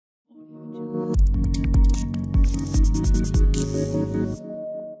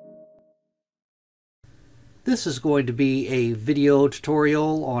This is going to be a video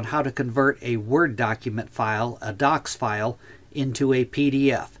tutorial on how to convert a Word document file, a Docx file, into a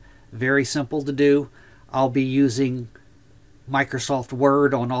PDF. Very simple to do. I'll be using Microsoft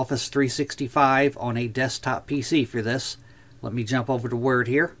Word on Office 365 on a desktop PC for this. Let me jump over to Word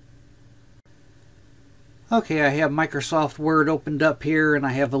here. Okay, I have Microsoft Word opened up here, and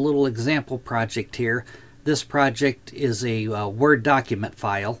I have a little example project here. This project is a Word document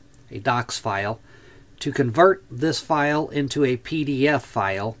file, a Docx file. To convert this file into a PDF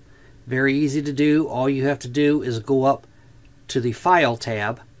file, very easy to do. All you have to do is go up to the File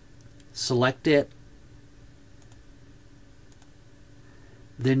tab, select it,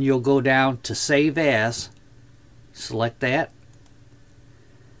 then you'll go down to Save As, select that,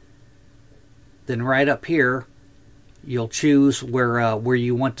 then right up here you'll choose where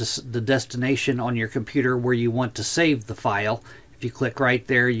you want the destination on your computer where you want to save the file. If you click right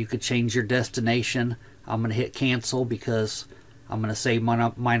there, you could change your destination. I'm going to hit cancel because I'm going to save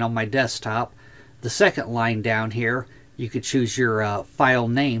mine on my desktop. The second line down here, you could choose your file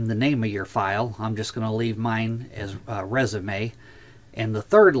name, the name of your file. I'm just going to leave mine as resume. And the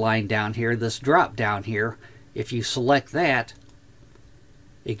third line down here, this drop down here, if you select that,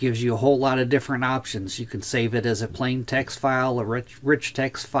 it gives you a whole lot of different options. You can save it as a plain text file, a rich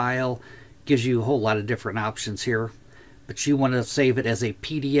text file. It gives you a whole lot of different options here. But you want to save it as a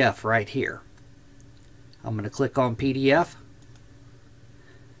PDF right here. I'm going to click on PDF.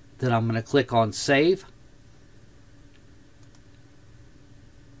 Then I'm going to click on Save.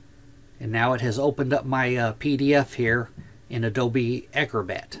 And now it has opened up my PDF here in Adobe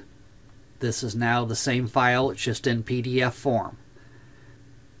Acrobat. This is now the same file, it's just in PDF form.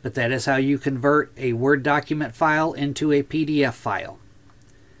 But that is how you convert a Word document file into a PDF file.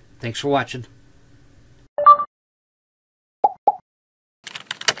 Thanks for watching.